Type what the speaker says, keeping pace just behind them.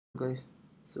Guys,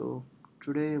 so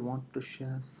today I want to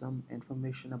share some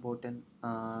information about an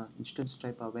instance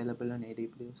type available on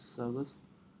AWS service,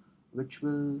 which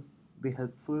will be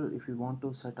helpful if you want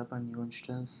to set up a new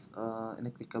instance in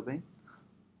a quicker way.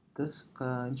 This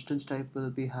instance type will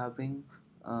be having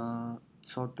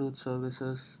Sawtooth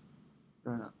services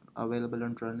available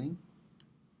and running,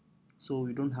 so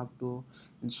you don't have to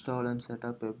install and set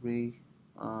up every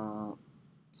uh,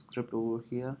 script over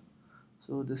here.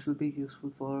 So this will be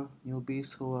useful for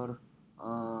newbies who are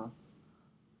uh,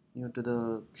 new to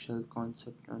the shell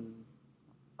concept and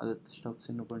other stuffs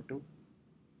in Ubuntu.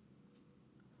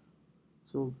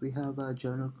 So we have a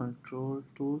general control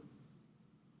tool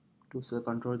to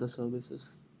control the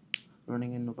services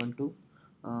running in Ubuntu.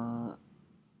 Uh,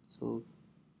 so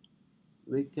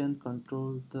we can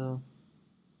control the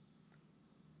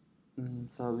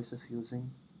services using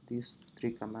these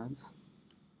three commands.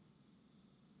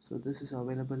 So this is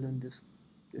available in this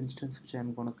instance which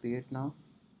I'm going to create now.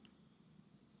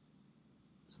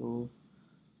 So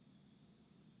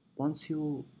once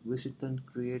you visit and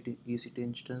create EC2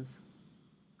 instance,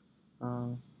 uh,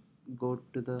 go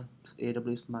to the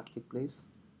AWS marketplace,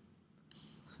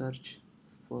 search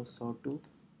for Sawtooth.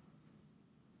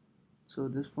 So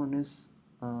this one is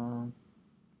uh,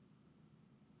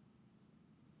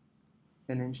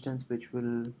 an instance which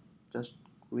will just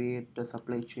create a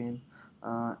supply chain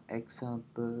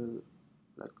example,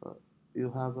 like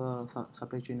you have a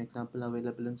supply chain example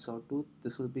available in Sawtooth.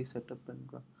 This will be set up and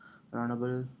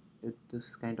runnable with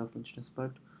this kind of instance,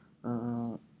 but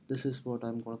uh, this is what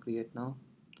I'm going to create now,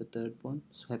 the third one.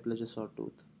 So Hyperledger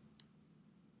Sawtooth.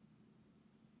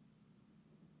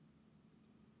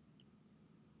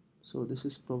 So this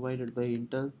is provided by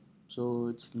Intel, so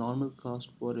it's normal cost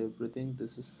for everything.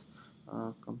 This is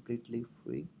completely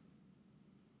free.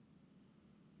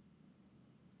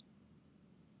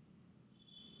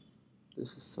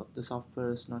 The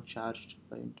software is not charged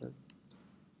by Intel.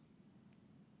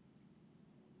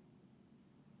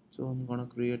 So I'm gonna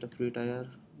create a free tier,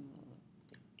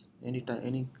 any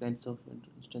kinds of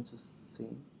instances.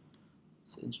 Same.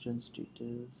 So instance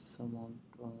details, amount,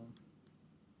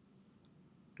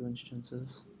 two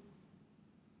instances.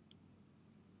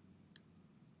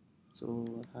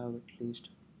 So I have at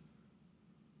least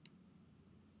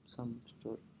some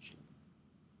storage.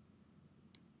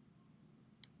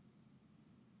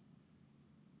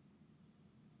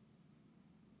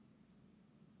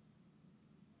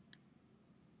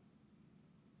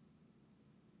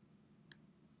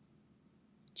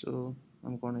 So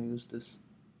I'm gonna use this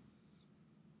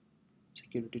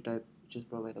security type which is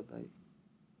provided by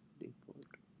default.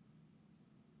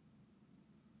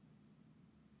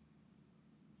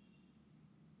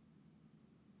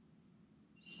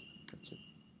 That's it.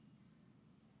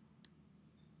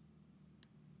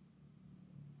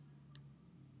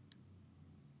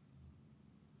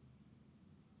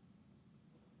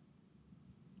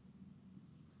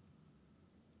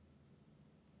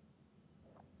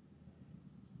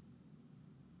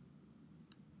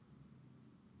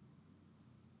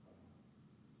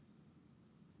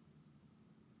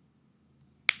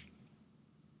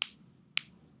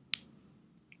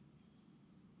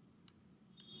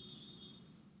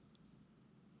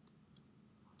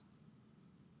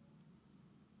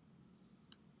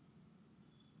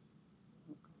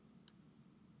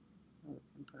 Now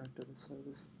we can connect to the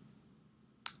service.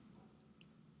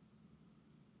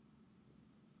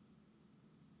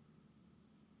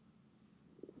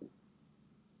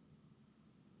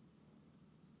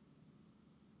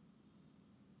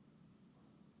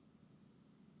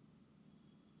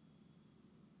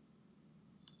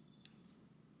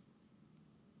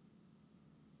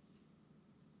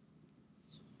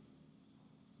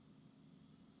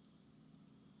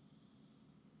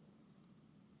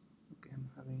 Okay, I'm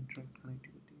having internet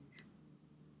connectivity.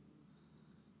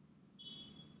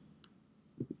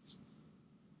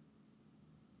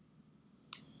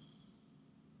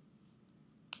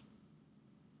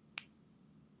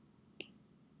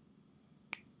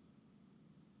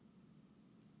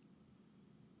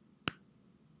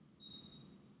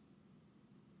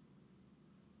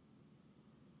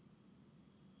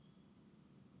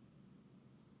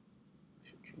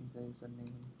 Should change the username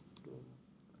to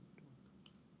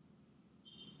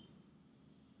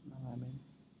now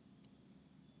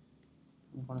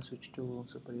I'm gonna switch to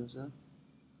super user.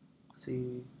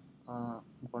 See, I'm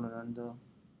gonna run the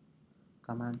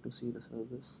command to see the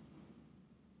service.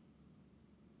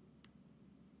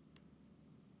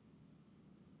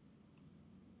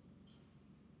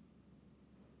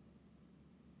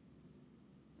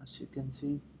 As you can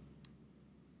see,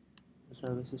 the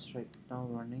service is right now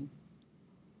running.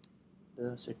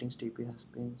 the settings TP has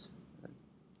been set.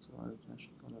 So I'll just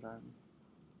gonna run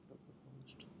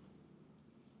localhost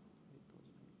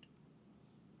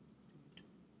 8008.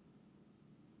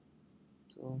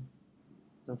 So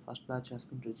the first batch has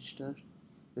been registered.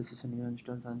 This is a new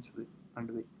instance, and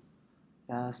we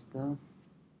as the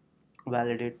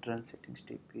validate run settings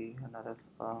TP and other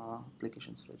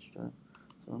applications register.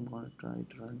 So I'm gonna try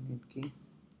to run in key.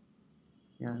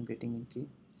 Yeah, I'm getting in key.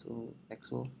 So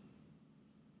XO,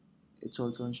 it's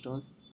also installed.